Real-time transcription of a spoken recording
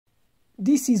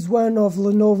This is one of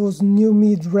Lenovo's new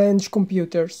mid-range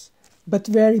computers, but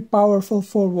very powerful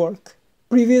for work.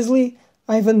 Previously,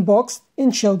 I've unboxed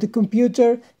and showed the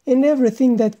computer and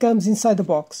everything that comes inside the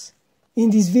box. In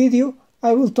this video,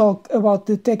 I will talk about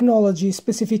the technology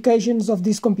specifications of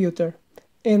this computer.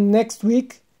 And next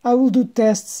week, I will do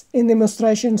tests and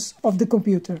demonstrations of the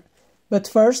computer. But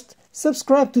first,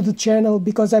 subscribe to the channel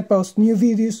because I post new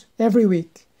videos every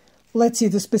week. Let's see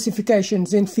the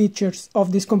specifications and features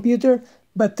of this computer,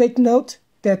 but take note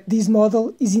that this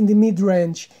model is in the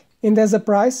mid-range and has a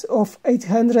price of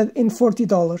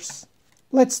 $840.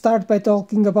 Let's start by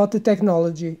talking about the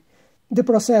technology. The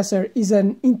processor is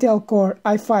an Intel Core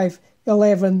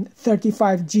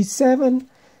i5-1135G7.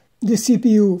 The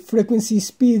CPU frequency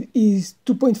speed is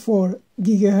 2.4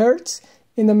 GHz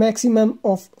and a maximum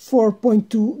of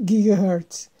 4.2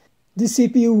 GHz. The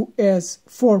CPU has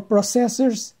 4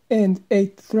 processors and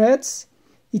 8 threads.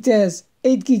 It has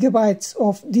 8 GB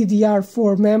of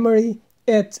DDR4 memory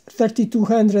at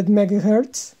 3200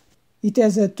 MHz. It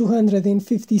has a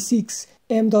 256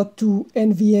 M.2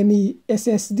 NVMe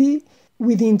SSD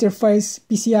with interface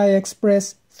PCI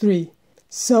Express 3.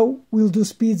 So we'll do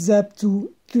speeds up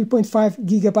to 3.5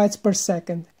 GB per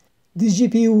second. The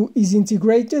GPU is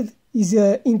integrated, is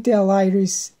a Intel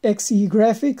Iris Xe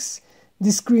graphics.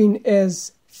 The screen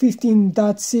has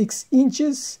 15.6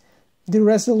 inches. The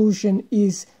resolution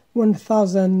is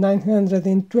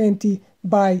 1920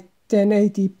 by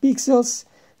 1080 pixels.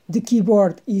 The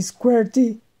keyboard is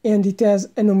QWERTY and it has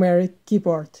a numeric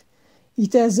keyboard.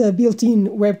 It has a built-in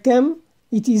webcam.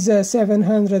 It is a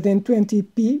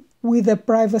 720p with a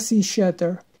privacy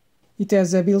shutter. It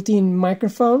has a built-in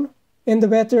microphone and the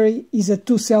battery is a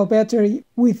 2-cell battery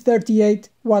with 38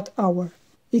 watt-hour.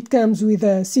 It comes with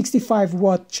a 65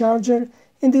 watt charger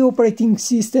and the operating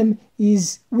system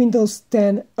is Windows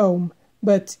 10 Home,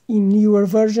 but in newer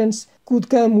versions could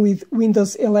come with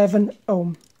Windows 11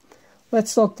 Home.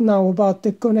 Let's talk now about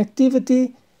the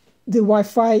connectivity. The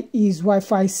Wi-Fi is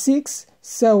Wi-Fi 6,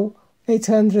 so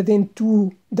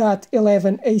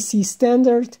 802.11 AC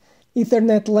standard.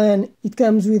 Ethernet LAN, it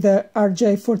comes with a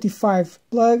RJ45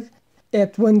 plug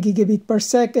at 1 gigabit per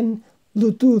second.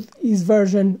 Bluetooth is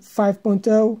version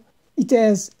 5.0. It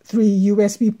has 3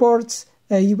 USB ports,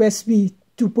 a USB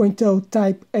 2.0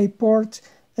 Type A port,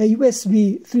 a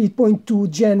USB 3.2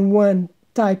 Gen 1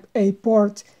 Type A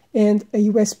port, and a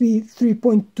USB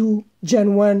 3.2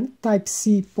 Gen 1 Type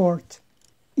C port.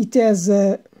 It has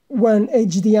one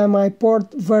HDMI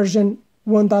port version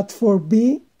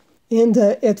 1.4b and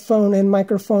a headphone and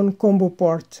microphone combo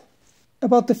port.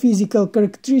 About the physical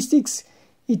characteristics,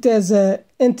 it has an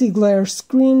anti-glare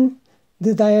screen.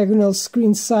 The diagonal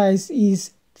screen size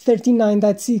is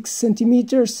 39.6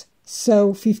 centimeters,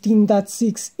 so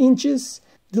 15.6 inches.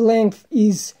 The length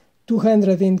is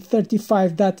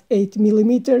 235.8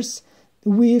 millimeters. The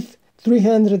width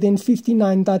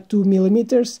 359.2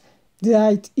 millimeters. The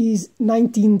height is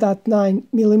 19.9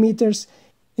 millimeters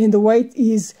and the weight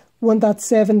is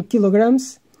 1.7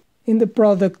 kilograms. In the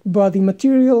product body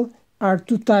material are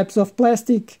 2 types of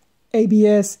plastic,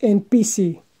 ABS and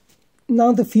PC.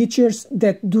 Now the features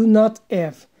that do not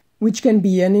have, which can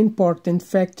be an important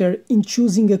factor in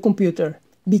choosing a computer,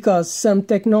 because some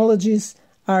technologies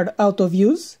are out of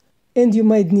use and you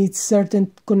might need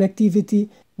certain connectivity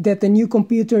that a new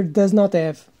computer does not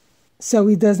have. So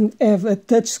it doesn't have a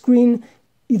touch screen,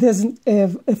 it doesn't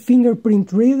have a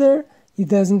fingerprint reader, it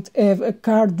doesn't have a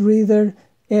card reader,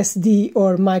 SD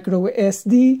or micro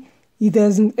SD, it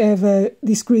doesn't have a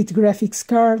discrete graphics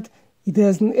card, it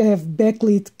doesn't have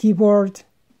backlit keyboard,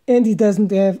 and it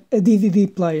doesn't have a DVD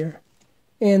player.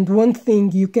 And one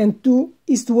thing you can't do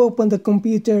is to open the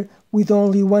computer with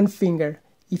only one finger.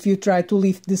 If you try to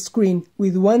lift the screen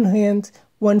with one hand,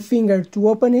 one finger to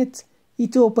open it,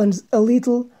 it opens a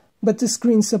little, but the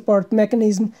screen support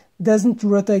mechanism doesn't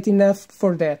rotate enough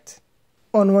for that.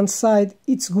 On one side,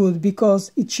 it's good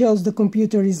because it shows the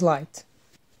computer is light.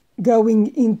 Going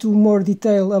into more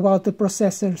detail about the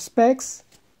processor specs,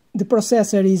 the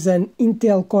processor is an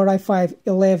Intel Core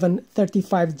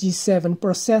i5-1135G7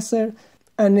 processor,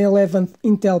 an 11th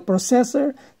Intel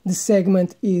processor. The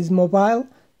segment is mobile.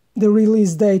 The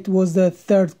release date was the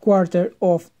 3rd quarter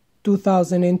of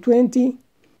 2020.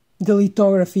 The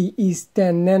lithography is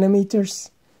 10 nanometers.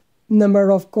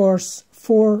 Number of cores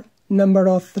 4, number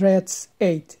of threads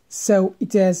 8, so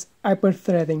it has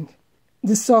hyper-threading.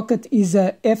 The socket is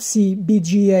a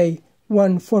FCBGA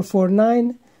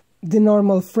 1449. The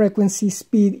normal frequency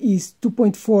speed is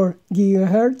 2.4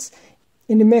 GHz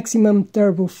and the maximum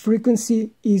turbo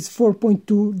frequency is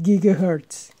 4.2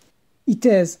 GHz. It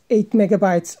has 8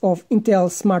 MB of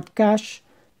Intel Smart Cache,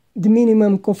 The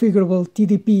minimum configurable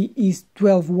TDP is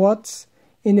 12 watts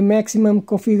and the maximum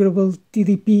configurable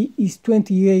TDP is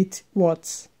 28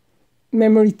 watts.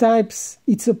 Memory types,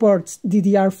 it supports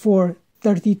DDR4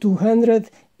 3200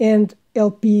 and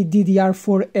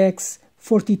LPDDR4X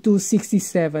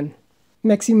 4267.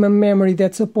 Maximum memory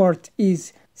that support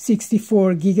is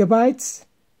 64 GB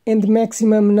and the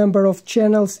maximum number of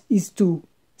channels is 2,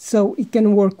 so it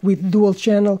can work with dual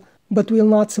channel but will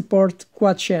not support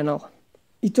quad channel.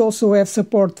 It also has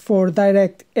support for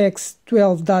DirectX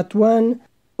 12.1,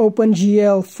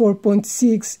 OpenGL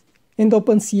 4.6 and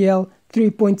OpenCL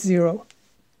 3.0.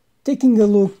 Taking a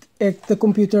look at the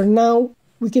computer now,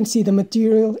 we can see the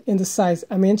material and the size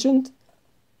I mentioned,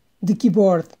 the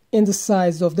keyboard and the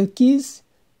size of the keys.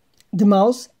 The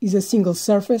mouse is a single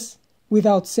surface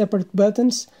without separate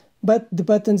buttons, but the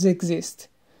buttons exist.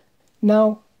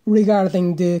 Now,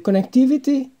 regarding the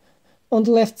connectivity, on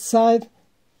the left side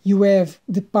you have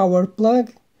the power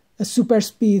plug, a super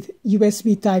speed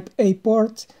USB Type-A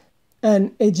port, an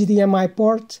HDMI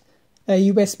port, a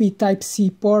USB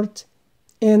Type-C port,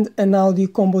 and an audio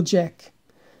combo jack.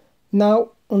 Now,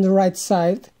 on the right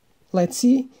side, let's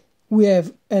see, we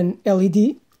have an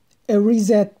LED, a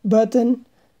reset button,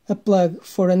 a plug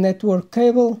for a network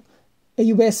cable, a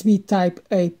USB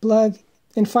Type-A plug,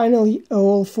 and finally a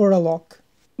hole for a lock.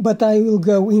 But I will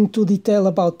go into detail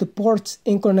about the ports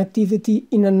and connectivity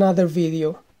in another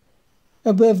video.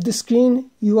 Above the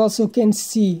screen you also can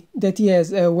see that it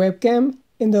has a webcam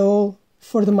and a hole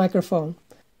for the microphone.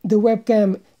 The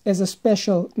webcam has a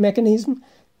special mechanism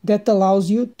that allows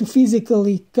you to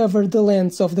physically cover the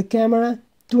lens of the camera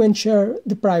to ensure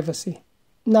the privacy.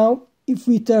 Now, if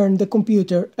we turn the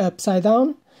computer upside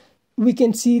down, we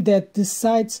can see that the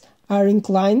sides are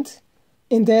inclined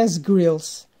and has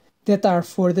grills that are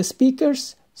for the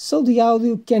speakers, so the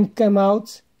audio can come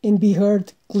out and be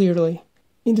heard clearly.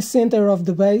 In the center of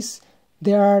the base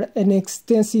there are an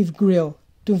extensive grill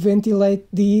to ventilate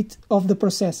the heat of the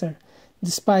processor.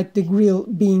 Despite the grill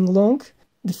being long,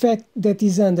 the fact that it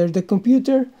is under the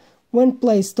computer, when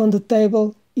placed on the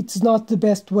table, it's not the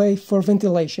best way for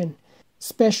ventilation,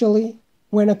 especially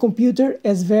when a computer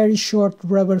has very short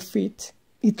rubber feet.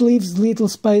 It leaves little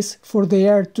space for the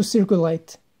air to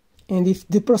circulate. And if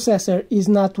the processor is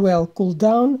not well cooled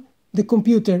down, the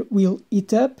computer will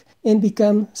heat up and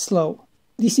become slow.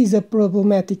 This is a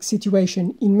problematic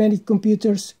situation in many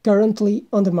computers currently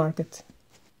on the market.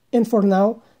 And for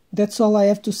now, that's all I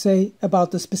have to say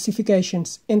about the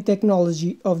specifications and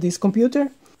technology of this computer,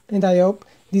 and I hope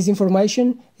this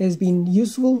information has been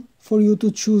useful for you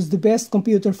to choose the best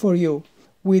computer for you.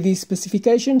 With these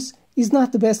specifications, it's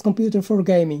not the best computer for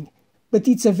gaming, but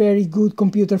it's a very good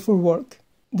computer for work.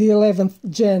 The 11th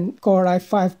Gen Core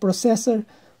i5 processor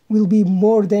will be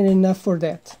more than enough for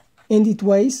that, and it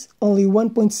weighs only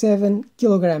 1.7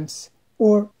 kilograms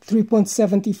or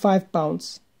 3.75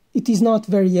 pounds. It is not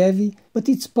very heavy, but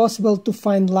it's possible to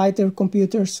find lighter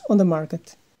computers on the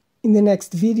market. In the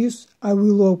next videos, I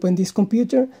will open this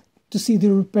computer to see the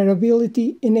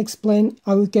repairability and explain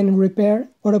how we can repair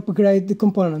or upgrade the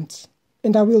components.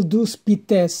 And I will do speed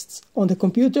tests on the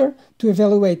computer to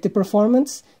evaluate the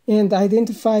performance and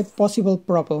identify possible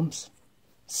problems.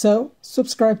 So,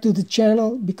 subscribe to the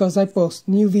channel because I post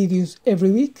new videos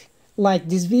every week, like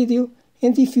this video,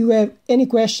 and if you have any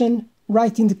question,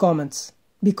 write in the comments,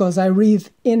 because I read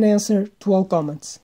and answer to all comments.